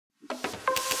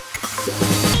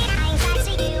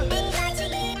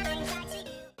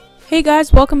Hey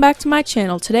guys, welcome back to my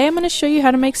channel. Today I'm going to show you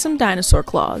how to make some dinosaur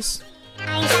claws.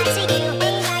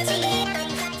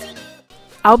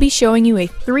 I'll be showing you a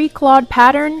 3-clawed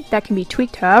pattern that can be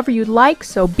tweaked however you'd like,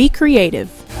 so be creative.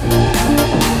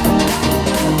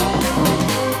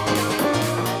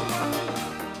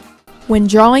 When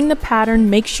drawing the pattern,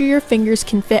 make sure your fingers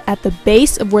can fit at the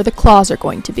base of where the claws are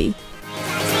going to be.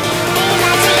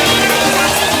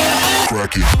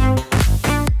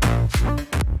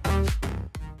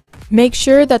 Make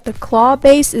sure that the claw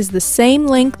base is the same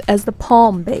length as the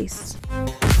palm base.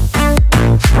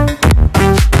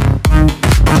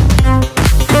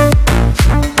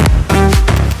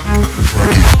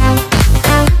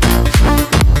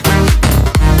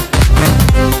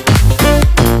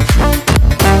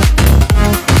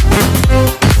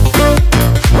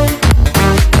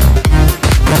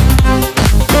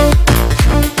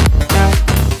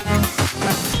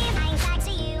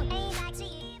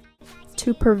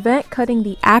 To prevent cutting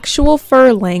the actual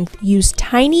fur length, use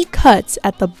tiny cuts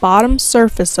at the bottom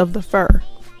surface of the fur.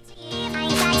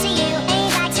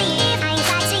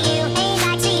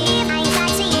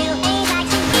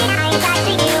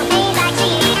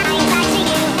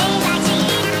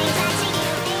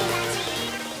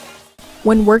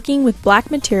 When working with black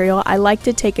material, I like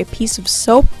to take a piece of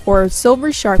soap or a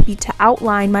silver Sharpie to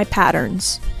outline my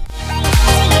patterns.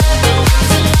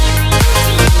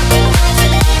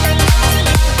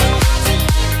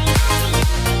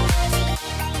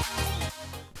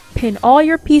 Pin all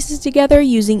your pieces together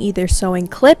using either sewing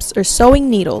clips or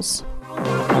sewing needles.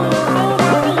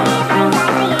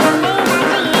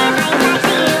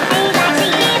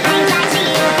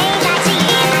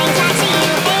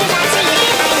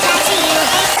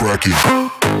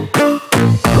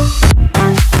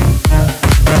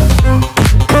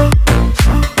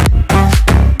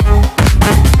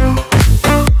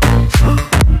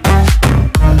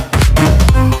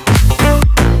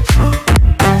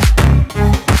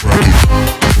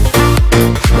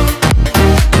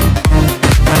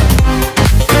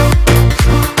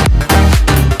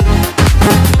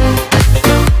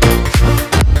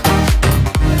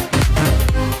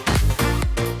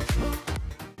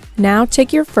 Now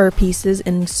take your fur pieces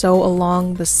and sew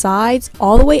along the sides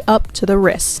all the way up to the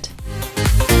wrist.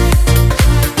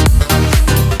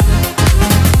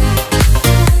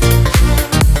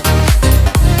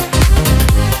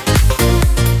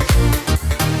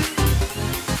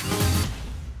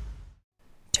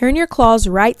 Turn your claws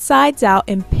right sides out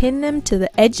and pin them to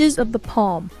the edges of the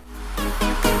palm.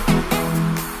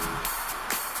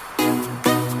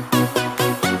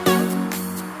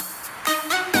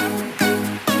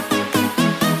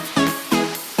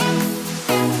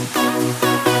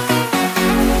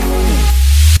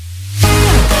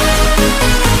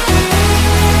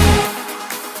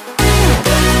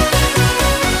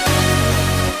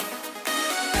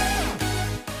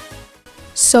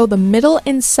 Sew the middle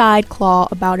and side claw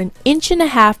about 1.5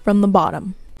 inches from the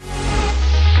bottom.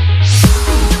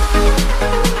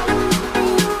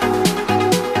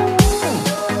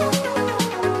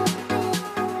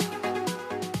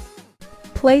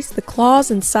 Place the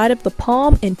claws inside of the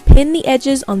palm and pin the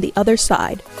edges on the other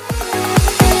side.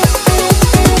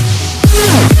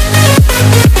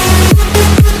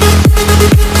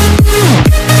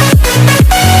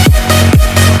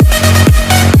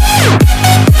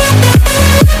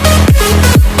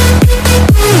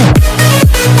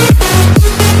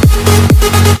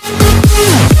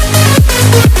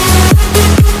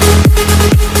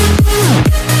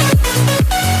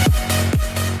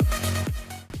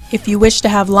 If you wish to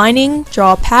have lining,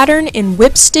 draw a pattern and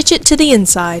whip stitch it to the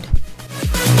inside.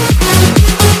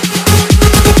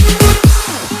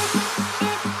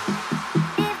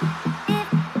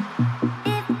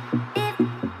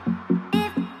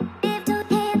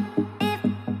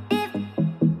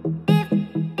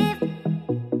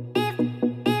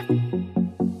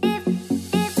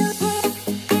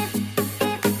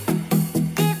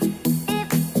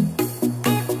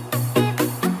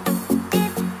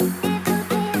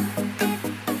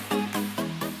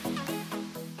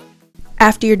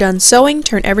 After you're done sewing,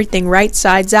 turn everything right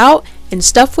sides out and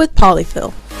stuff with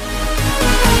polyfill.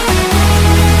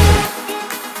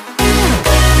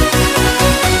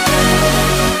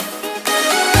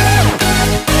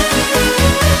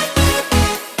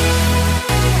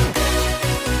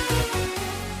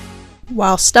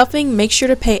 While stuffing, make sure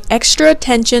to pay extra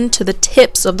attention to the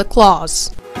tips of the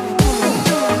claws.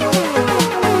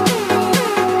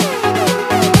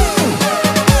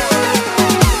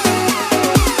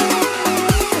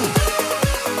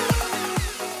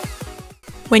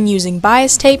 When using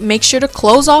bias tape, make sure to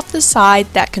close off the side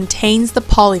that contains the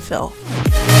polyfill.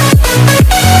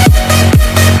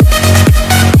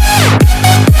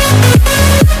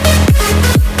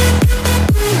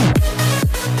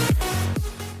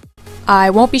 I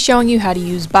won't be showing you how to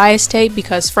use bias tape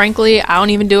because frankly I don't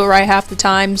even do it right half the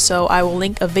time, so I will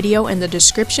link a video in the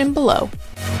description below.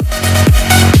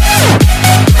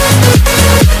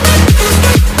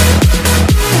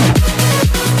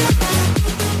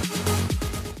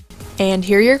 And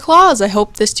here are your claws. I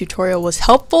hope this tutorial was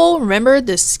helpful. Remember,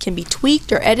 this can be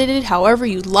tweaked or edited however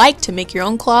you'd like to make your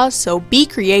own claws, so be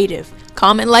creative.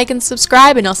 Comment, like, and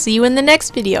subscribe, and I'll see you in the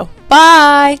next video.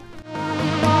 Bye!